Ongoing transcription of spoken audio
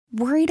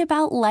Worried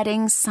about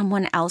letting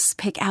someone else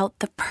pick out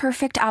the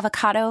perfect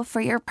avocado for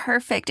your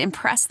perfect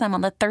impress them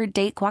on the third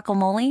date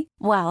guacamole?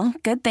 Well,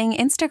 good thing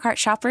Instacart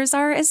shoppers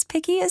are as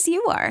picky as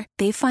you are.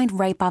 They find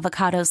ripe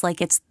avocados like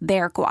it's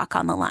their guac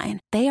on the line.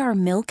 They are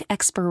milk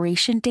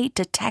expiration date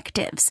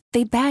detectives.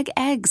 They bag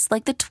eggs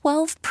like the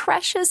 12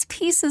 precious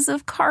pieces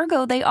of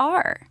cargo they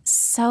are.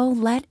 So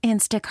let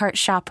Instacart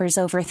shoppers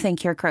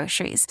overthink your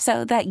groceries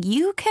so that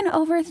you can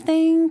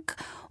overthink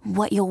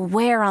what you'll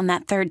wear on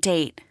that third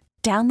date.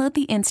 Download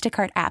the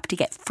Instacart app to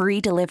get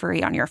free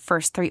delivery on your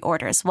first 3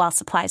 orders while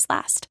supplies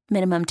last.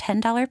 Minimum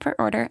 $10 per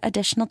order.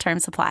 Additional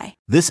terms apply.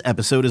 This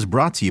episode is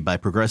brought to you by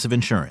Progressive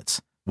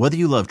Insurance. Whether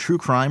you love true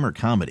crime or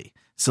comedy,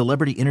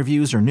 celebrity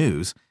interviews or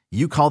news,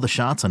 you call the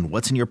shots on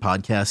what's in your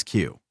podcast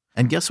queue.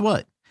 And guess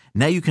what?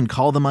 Now you can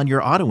call them on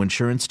your auto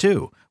insurance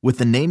too with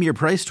the Name Your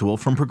Price tool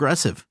from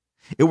Progressive.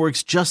 It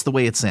works just the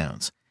way it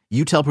sounds.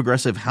 You tell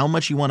Progressive how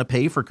much you want to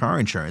pay for car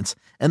insurance,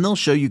 and they'll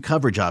show you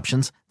coverage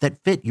options that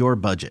fit your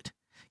budget.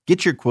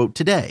 Get your quote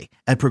today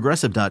at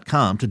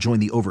Progressive.com to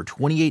join the over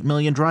 28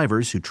 million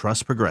drivers who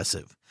trust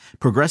Progressive.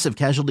 Progressive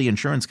Casualty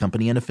Insurance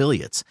Company and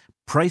Affiliates.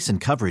 Price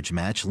and coverage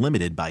match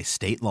limited by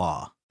state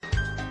law.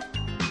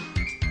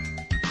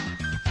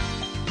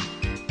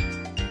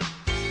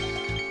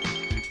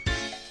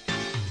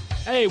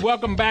 Hey,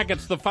 welcome back.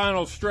 It's the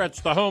final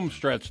stretch, the home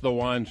stretch, the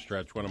wine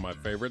stretch, one of my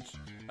favorites.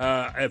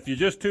 If you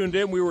just tuned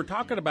in, we were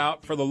talking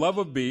about For the Love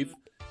of Beef.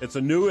 It's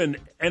a new and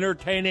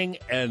entertaining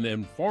and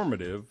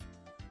informative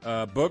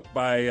book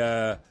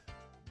by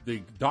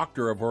the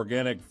doctor of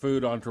organic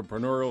food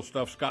entrepreneurial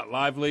stuff, Scott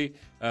Lively.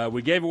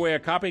 We gave away a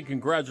copy.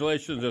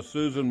 Congratulations to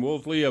Susan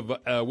Woolsey of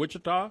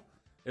Wichita.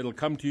 It'll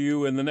come to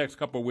you in the next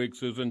couple of weeks,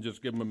 Susan.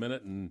 Just give them a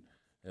minute, and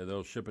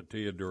they'll ship it to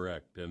you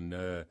direct. And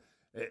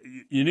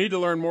you need to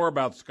learn more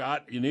about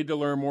Scott. You need to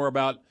learn more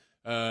about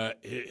the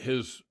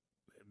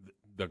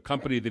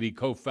company that he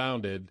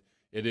co-founded.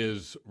 It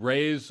is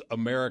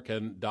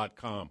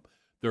RaiseAmerican.com.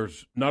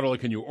 There's not only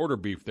can you order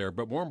beef there,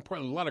 but more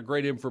importantly, a lot of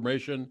great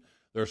information.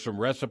 There's some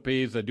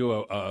recipes. They do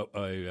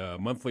a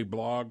monthly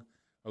blog,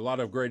 a lot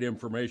of great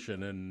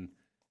information. And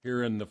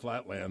here in the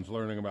Flatlands,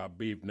 learning about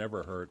beef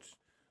never hurts.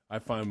 I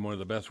find one of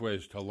the best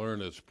ways to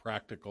learn is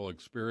practical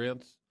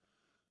experience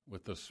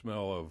with the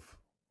smell of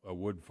a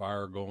wood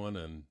fire going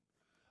and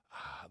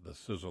the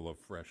sizzle of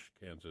fresh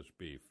Kansas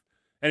beef.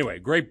 Anyway,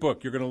 great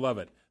book. You're going to love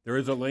it. There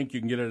is a link. You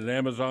can get it at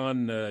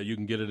Amazon. You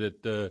can get it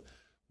at the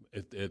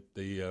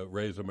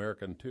Raise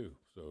American, too.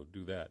 So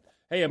do that.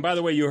 Hey, and by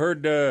the way, you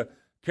heard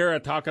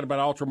Kara talking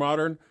about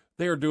Ultramodern.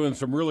 They are doing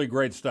some really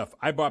great stuff.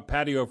 I bought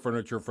patio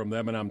furniture from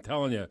them, and I'm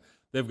telling you,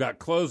 they've got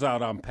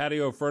closeout on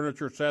patio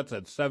furniture sets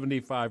at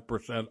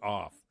 75%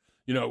 off.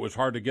 You know, it was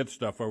hard to get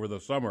stuff over the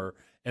summer,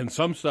 and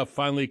some stuff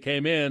finally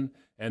came in,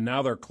 and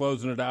now they're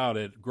closing it out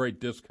at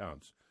great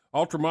discounts.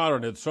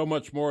 Ultramodern, it's so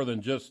much more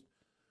than just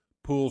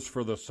pools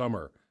for the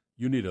summer.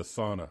 You need a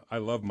sauna. I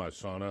love my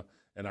sauna,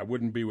 and I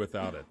wouldn't be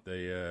without it.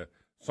 They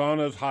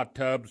saunas, hot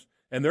tubs,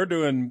 and they're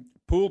doing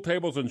pool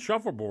tables and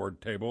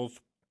shuffleboard tables,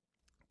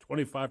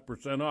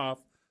 25% off,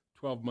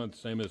 12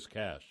 months, same as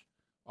cash.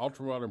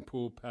 Ultramodern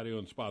Pool, Patio,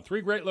 and Spa.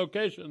 3 great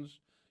locations,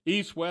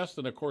 east, west,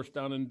 and, of course,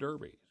 down in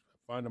Derby.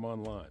 Find them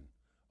online,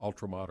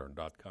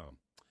 ultramodern.com.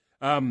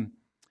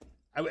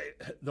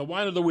 The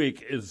wine of the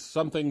week is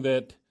something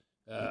that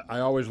I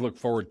always look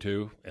forward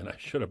to, and I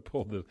should have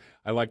pulled this.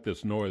 I like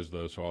this noise,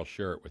 though, so I'll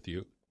share it with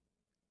you.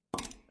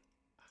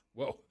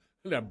 Whoa,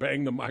 I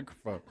banged the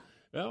microphone.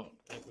 Well,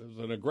 it was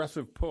an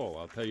aggressive pull,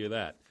 I'll tell you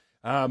that.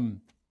 I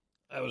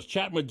was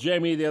chatting with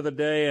Jamie the other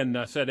day, and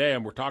I said, hey,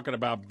 we're talking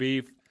about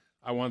beef.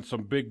 I want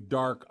some big,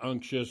 dark,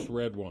 unctuous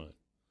red wine,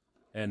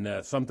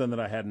 and something that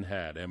I hadn't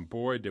had. And,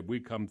 boy, did we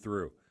come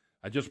through.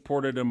 I just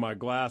poured it in my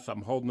glass.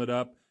 I'm holding it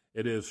up.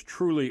 It is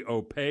truly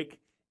opaque.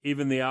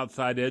 Even the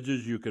outside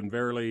edges, you can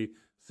barely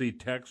see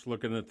text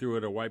looking through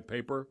it, a white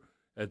paper.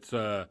 It's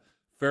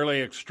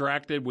fairly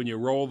extracted when you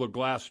roll the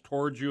glass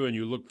towards you and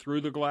you look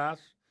through the glass.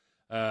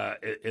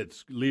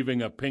 It's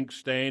leaving a pink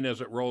stain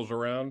as it rolls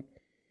around.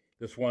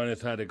 This wine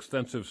has had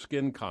extensive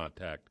skin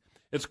contact.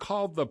 It's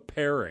called The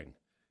Pairing.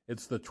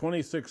 It's the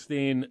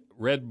 2016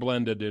 Red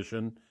Blend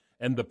Edition,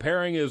 and The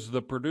Pairing is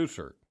the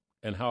producer,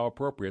 and how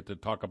appropriate to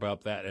talk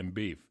about that and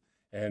beef.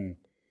 And,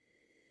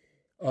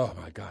 oh,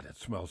 my God, it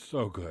smells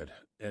so good.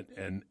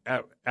 And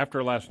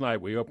after last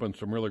night, we opened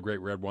some really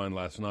great red wine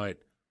last night.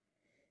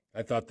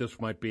 I thought this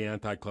might be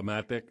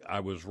anticlimactic. I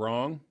was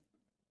wrong.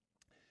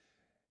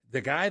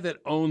 The guy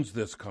that owns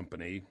this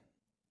company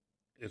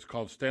is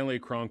called Stanley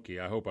Kroenke.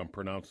 I hope I'm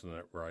pronouncing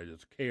that right.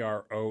 It's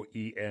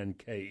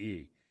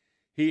Kroenke.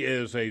 He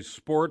is a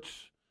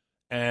sports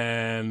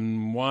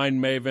and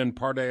wine maven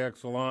par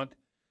excellence.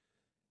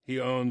 He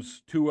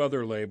owns 2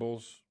 other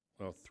labels,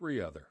 well, 3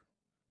 other.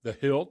 The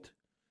Hilt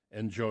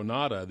and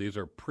Jonata. These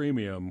are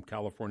premium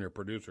California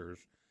producers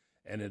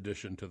in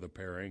addition to The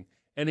Pairing.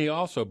 And he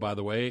also, by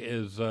the way,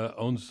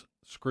 owns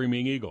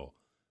Screaming Eagle,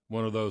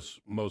 one of those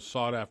most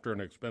sought-after and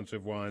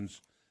expensive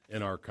wines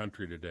in our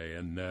country today.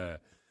 And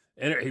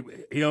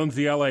he owns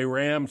the L.A.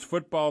 Rams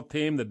football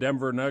team, the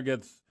Denver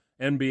Nuggets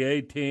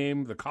NBA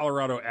team, the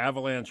Colorado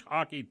Avalanche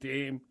hockey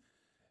team.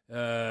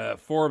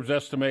 Forbes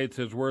estimates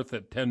his worth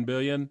at $10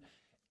 billion.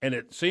 And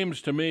it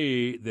seems to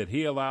me that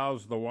he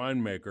allows the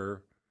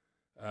winemaker,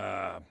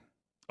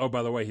 oh,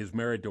 by the way, he's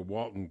married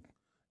to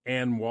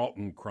Ann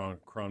Walton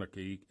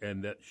Kroenke,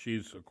 and that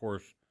she's, of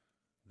course,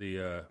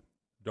 the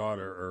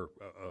daughter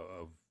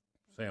of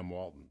Sam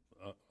Walton.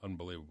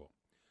 Unbelievable.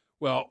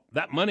 Well,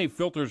 that money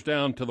filters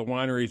down to the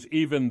wineries,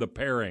 even the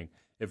pairing,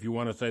 if you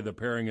want to say the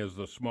pairing is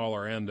the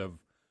smaller end of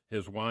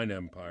his wine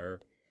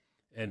empire.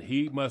 And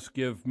he must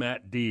give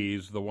Matt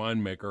Dees, the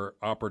winemaker,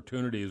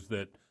 opportunities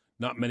that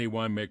not many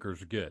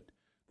winemakers get.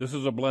 This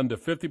is a blend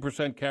of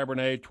 50%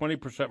 Cabernet,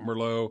 20%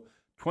 Merlot,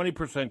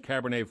 20%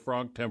 Cabernet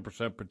Franc,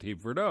 10% Petit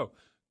Verdot.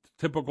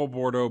 Typical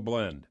Bordeaux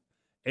blend.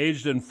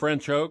 Aged in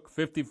French oak,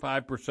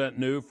 55%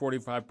 new,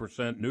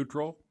 45%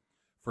 neutral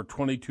for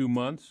 22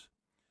 months.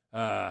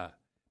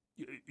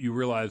 You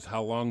realize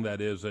how long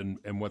that is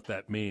and what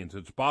that means.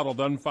 It's bottled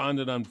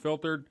unfounded,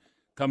 unfiltered,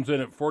 comes in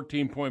at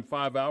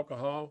 14.5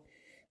 alcohol.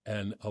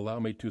 And allow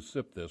me to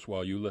sip this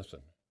while you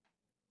listen.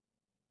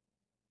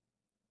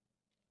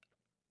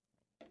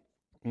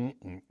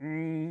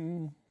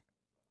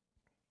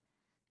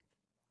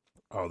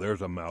 Oh,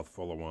 there's a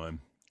mouthful of wine.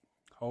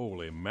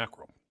 Holy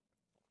mackerel.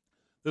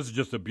 This is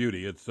just a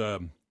beauty. It's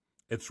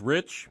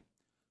rich.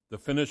 The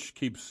finish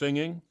keeps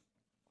singing.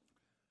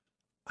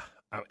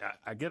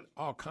 I get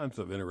all kinds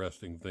of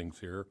interesting things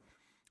here.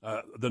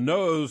 The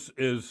nose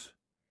is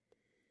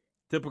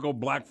typical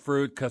black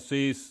fruit,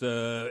 cassis,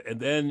 and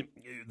then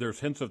there's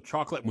hints of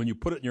chocolate. When you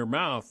put it in your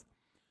mouth,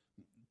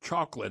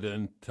 chocolate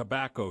and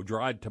tobacco,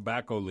 dried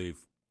tobacco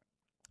leaf.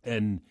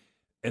 And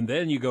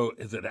then you go,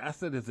 is it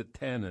acid, is it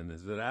tannin?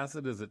 Is it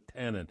acid, is it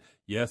tannin?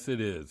 Yes, it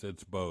is.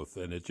 It's both.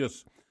 And it's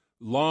just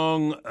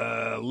long,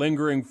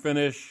 lingering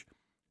finish,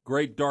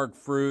 great dark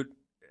fruit.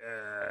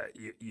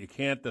 You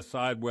can't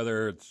decide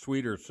whether it's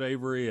sweet or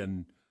savory,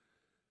 and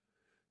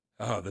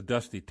the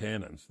dusty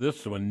tannins.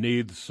 This one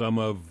needs some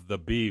of the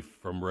beef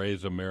from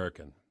Ray's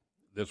American.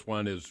 This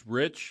one is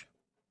rich.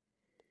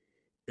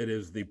 It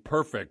is the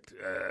perfect,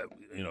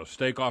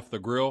 steak off the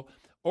grill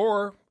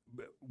or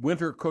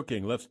winter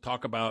cooking. Let's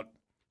talk about,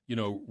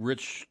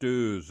 rich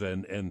stews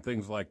and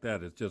things like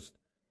that. It's just,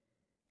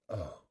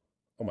 oh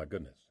my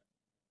goodness.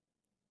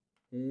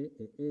 The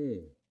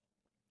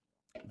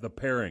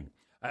pairing.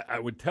 I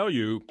would tell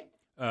you,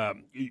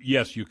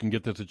 yes, you can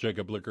get this at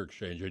Jacob Liquor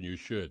Exchange, and you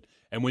should.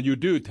 And when you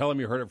do, tell them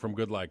you heard it from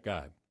Good Like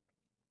Guy.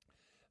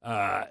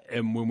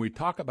 And when we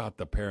talk about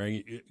the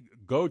pairing,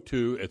 go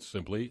to, it's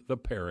simply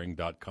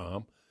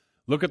thepairing.com.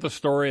 Look at the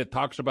story. It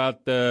talks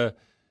about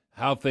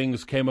how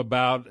things came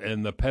about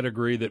and the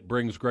pedigree that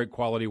brings great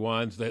quality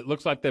wines. It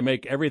looks like they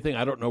make everything.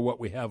 I don't know what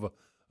we have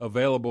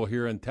available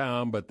here in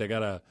town, but they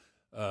got a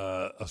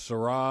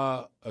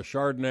Syrah, a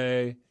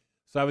Chardonnay,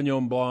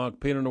 Sauvignon Blanc,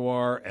 Pinot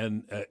Noir,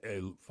 and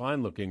a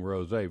fine-looking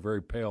rosé,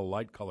 very pale,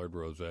 light-colored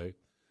rosé.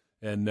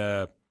 And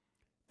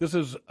this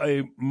is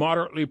a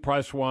moderately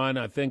priced wine.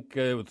 I think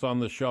it's on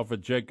the shelf at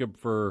Jacob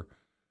for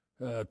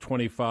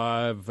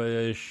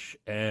 $25-ish,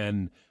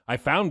 and I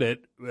found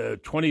it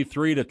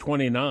 $23 to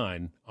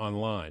 $29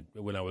 online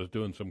when I was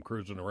doing some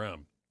cruising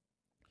around.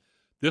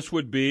 This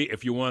would be,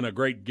 if you want a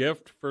great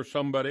gift for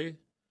somebody,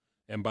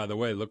 and by the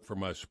way, look for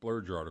my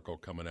Splurge article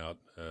coming out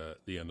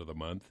at the end of the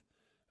month,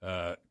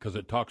 because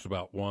it talks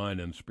about wine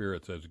and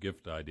spirits as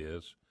gift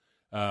ideas.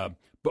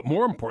 But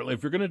more importantly,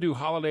 if you're going to do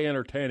holiday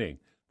entertaining,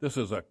 this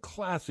is a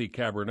classy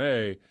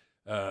Cabernet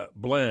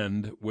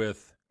blend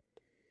with,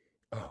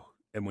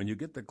 and when you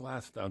get the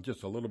glass down,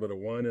 just a little bit of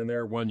wine in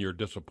there, one, you're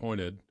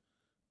disappointed,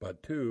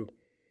 but two,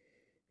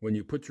 when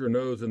you put your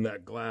nose in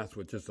that glass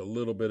with just a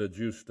little bit of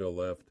juice still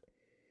left,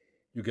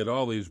 you get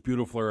all these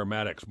beautiful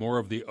aromatics. More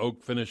of the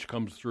oak finish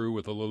comes through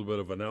with a little bit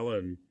of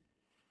vanilla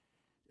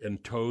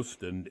and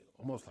toast and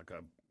almost like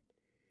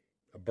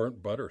a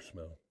burnt butter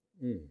smell.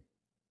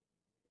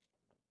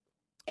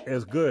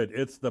 It's good.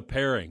 It's the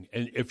pairing.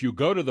 And if you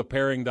go to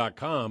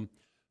thepairing.com,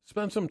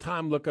 spend some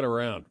time looking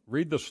around.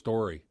 Read the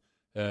story.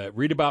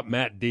 Read about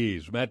Matt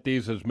Dees. Matt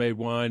Dees has made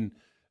wine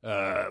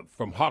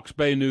from Hawke's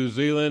Bay, New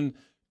Zealand,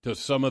 to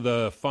some of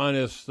the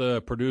finest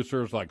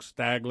producers like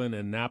Staglin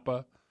and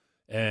Napa,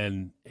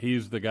 and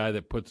he's the guy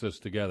that puts this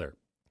together.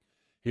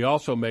 He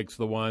also makes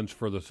the wines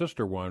for the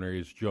sister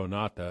wineries,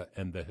 Jonata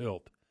and The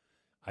Hilt.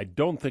 I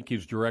don't think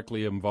he's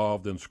directly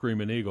involved in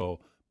Screaming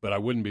Eagle, but I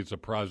wouldn't be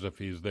surprised if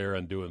he's there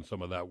and doing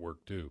some of that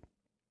work too.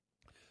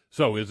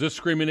 So is this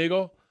Screaming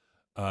Eagle?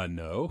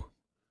 No,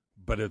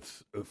 but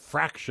it's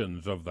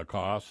fractions of the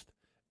cost,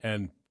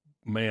 and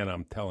man,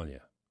 I'm telling you,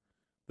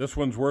 this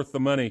one's worth the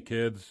money,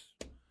 kids.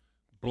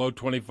 Below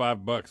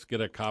 $25, get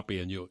a copy,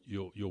 and you'll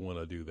want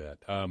to do that.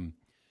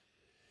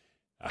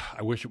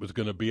 I wish it was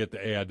going to be at the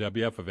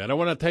AIWF event. I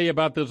want to tell you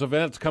about this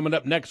event. It's coming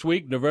up next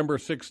week, November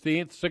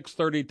 16th,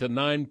 6:30 to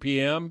 9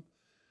 p.m.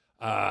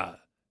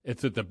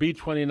 It's at the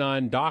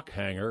B-29 Dock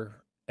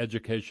Hangar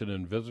Education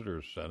and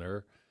Visitors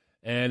Center,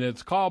 and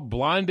it's called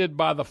Blinded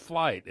by the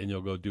Flight. And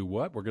you'll go, do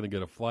what? We're going to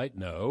get a flight?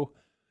 No.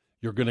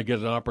 You're going to get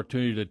an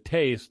opportunity to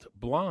taste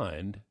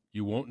blind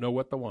You won't know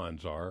what the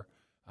wines are.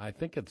 I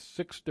think it's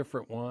 6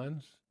 different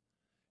wines,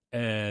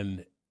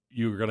 and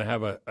you're going to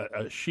have a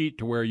sheet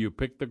to where you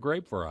pick the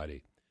grape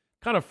variety.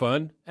 Kind of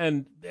fun,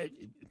 and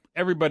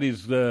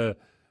everybody's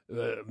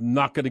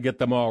not going to get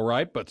them all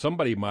right, but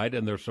somebody might,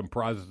 and there's some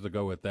prizes to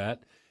go with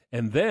that.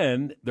 And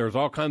then there's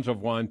all kinds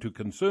of wine to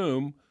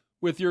consume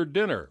with your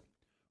dinner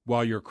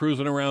while you're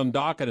cruising around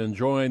dock and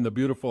enjoying the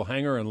beautiful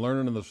hangar and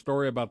learning the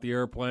story about the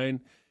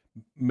airplane,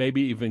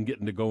 maybe even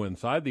getting to go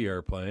inside the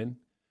airplane.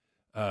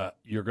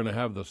 You're going to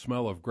have the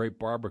smell of great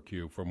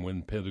barbecue from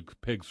when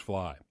pigs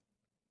fly.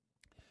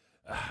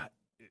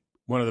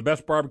 One of the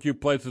best barbecue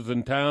places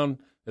in town.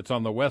 It's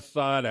on the west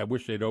side. I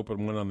wish they'd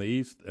open one on the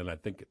east, and I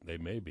think they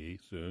may be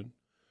soon.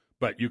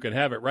 But you can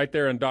have it right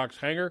there in Doc's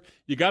Hangar.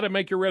 You got to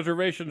make your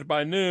reservations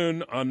by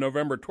noon on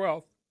November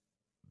 12th.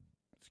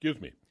 Excuse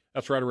me.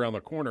 That's right around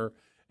the corner.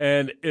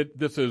 And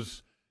this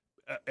is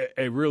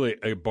really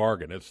a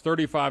bargain. It's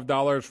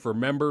 $35 for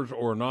members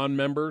or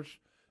non-members,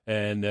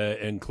 and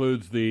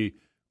includes the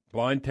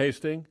blind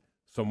tasting,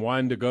 some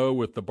wine to go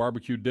with the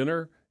barbecue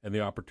dinner, and the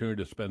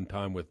opportunity to spend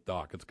time with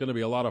Doc. It's going to be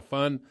a lot of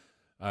fun.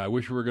 I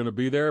wish we were going to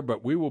be there,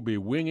 but we will be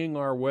winging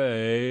our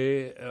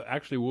way.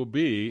 Actually, we'll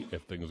be,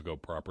 if things go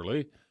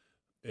properly,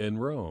 in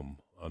Rome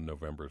on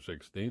November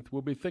 16th.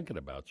 We'll be thinking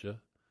about you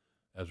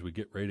as we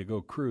get ready to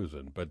go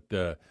cruising.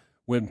 But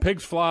When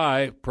Pigs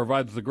Fly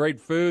provides the great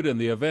food, and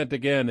the event,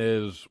 again,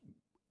 is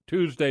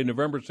Tuesday,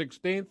 November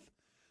 16th.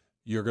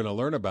 You're going to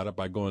learn about it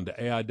by going to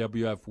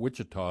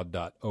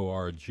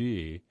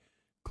aiwfwichita.org.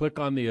 Click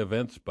on the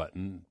events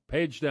button,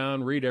 page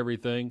down, read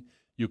everything.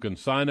 You can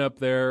sign up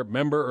there,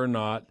 member or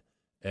not,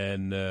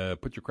 and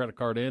put your credit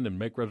card in and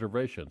make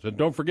reservations. And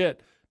don't forget,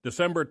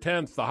 December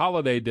 10th, the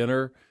holiday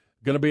dinner,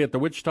 going to be at the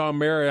Wichita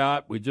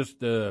Marriott. We just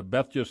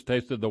Beth just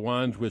tasted the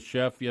wines with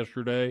Chef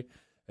yesterday,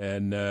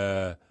 and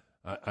I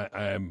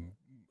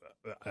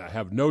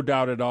have no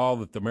doubt at all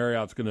that the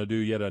Marriott's going to do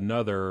yet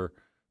another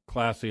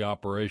classy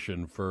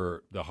operation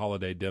for the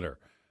holiday dinner.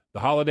 The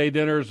holiday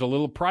dinner is a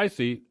little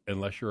pricey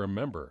unless you're a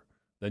member.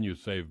 Then you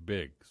save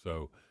big.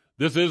 So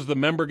this is the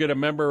Member Get a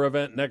Member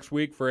event next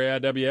week for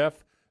AIWF.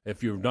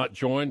 If you've not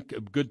joined,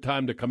 a good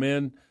time to come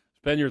in,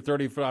 spend your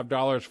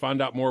 $35,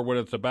 find out more what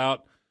it's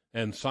about,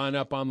 and sign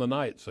up on the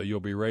night so you'll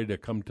be ready to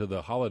come to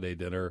the holiday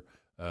dinner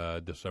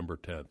December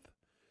 10th.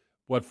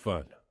 What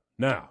fun.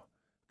 Now,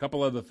 a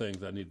couple other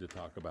things I need to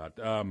talk about.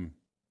 I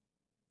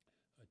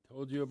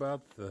told you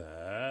about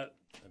that.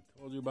 I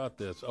told you about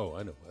this. Oh,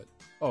 I know what.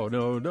 Oh,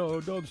 no,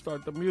 don't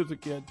start the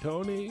music yet,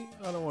 Tony.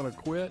 I don't want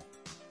to quit.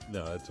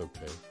 No, that's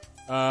okay.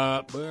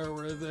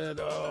 Where is it?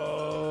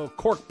 Oh,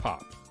 Cork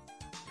Pop.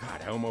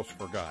 God, I almost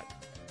forgot.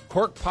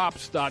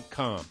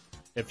 CorkPops.com.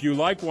 If you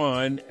like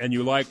wine and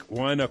you like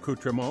wine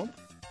accoutrement,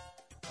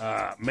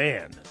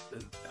 man,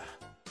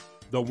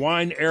 the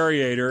wine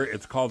aerator,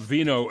 it's called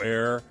Vino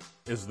Air,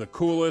 is the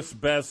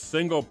coolest, best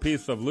single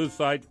piece of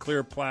lucite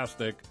clear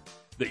plastic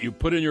that you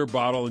put in your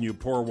bottle and you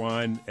pour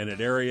wine and it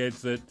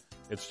aerates it.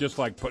 It's just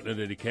like putting it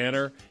in a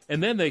decanter.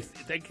 And then they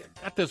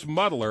got this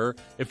muddler.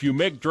 If you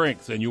make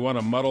drinks and you want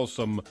to muddle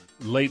some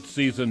late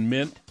season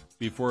mint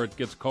before it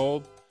gets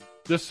cold,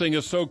 this thing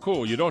is so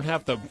cool. You don't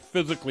have to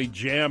physically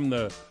jam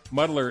the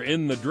muddler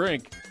in the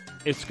drink.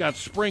 It's got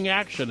spring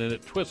action and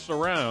it twists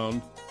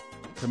around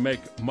to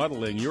make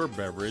muddling your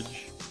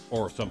beverage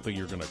or something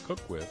you're going to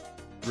cook with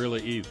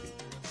really easy.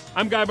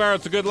 I'm Guy Barrett.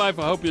 It's a Good Life.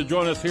 I hope you'll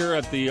join us here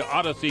at the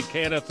Odyssey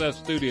KNSS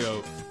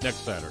studio next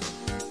Saturday.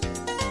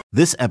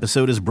 This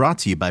episode is brought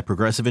to you by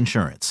Progressive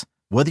Insurance.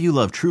 Whether you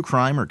love true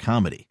crime or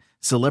comedy,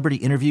 celebrity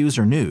interviews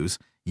or news,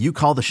 you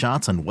call the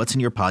shots on what's in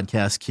your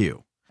podcast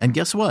queue. And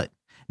guess what?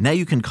 Now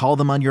you can call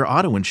them on your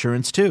auto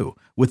insurance too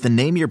with the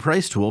Name Your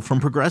Price tool from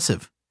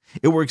Progressive.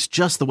 It works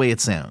just the way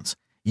it sounds.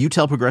 You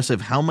tell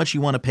Progressive how much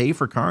you want to pay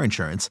for car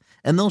insurance,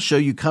 and they'll show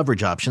you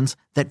coverage options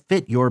that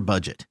fit your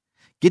budget.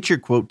 Get your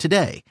quote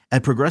today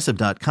at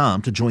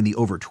Progressive.com to join the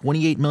over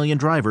 28 million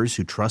drivers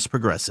who trust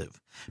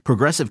Progressive.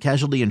 Progressive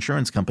Casualty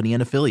Insurance Company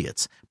and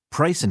Affiliates.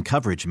 Price and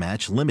coverage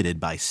match limited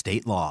by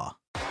state law.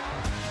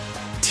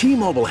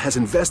 T-Mobile has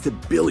invested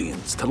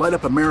billions to light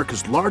up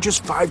America's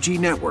largest 5G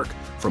network,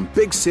 from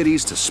big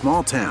cities to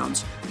small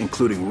towns,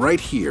 including right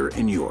here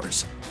in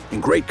yours.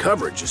 And great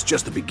coverage is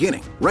just the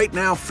beginning. Right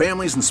now,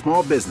 families and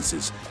small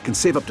businesses can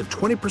save up to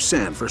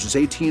 20% versus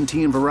AT&T and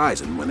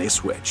Verizon when they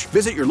switch.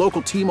 Visit your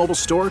local T-Mobile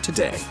store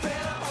today.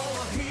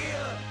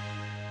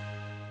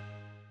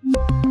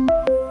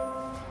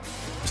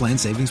 Plan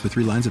savings with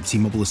 3 lines of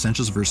T-Mobile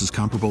Essentials versus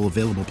comparable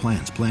available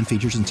plans. Plan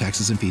features and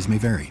taxes and fees may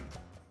vary.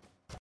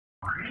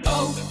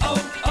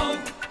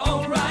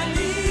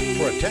 O'Reilly.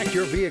 Protect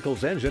your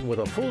vehicle's engine with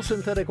a full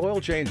synthetic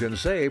oil change and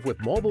save with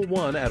Mobil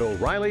 1 at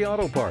O'Reilly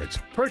Auto Parts.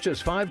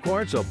 Purchase 5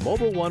 quarts of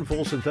Mobil 1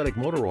 full synthetic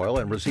motor oil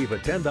and receive a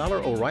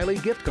 $10 O'Reilly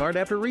gift card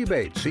after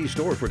rebate. See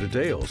store for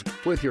details.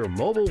 With your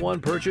Mobil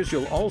 1 purchase,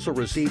 you'll also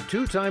receive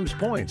 2 times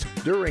points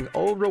during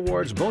O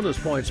Rewards Bonus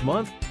Points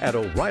Month at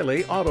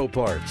O'Reilly Auto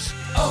Parts.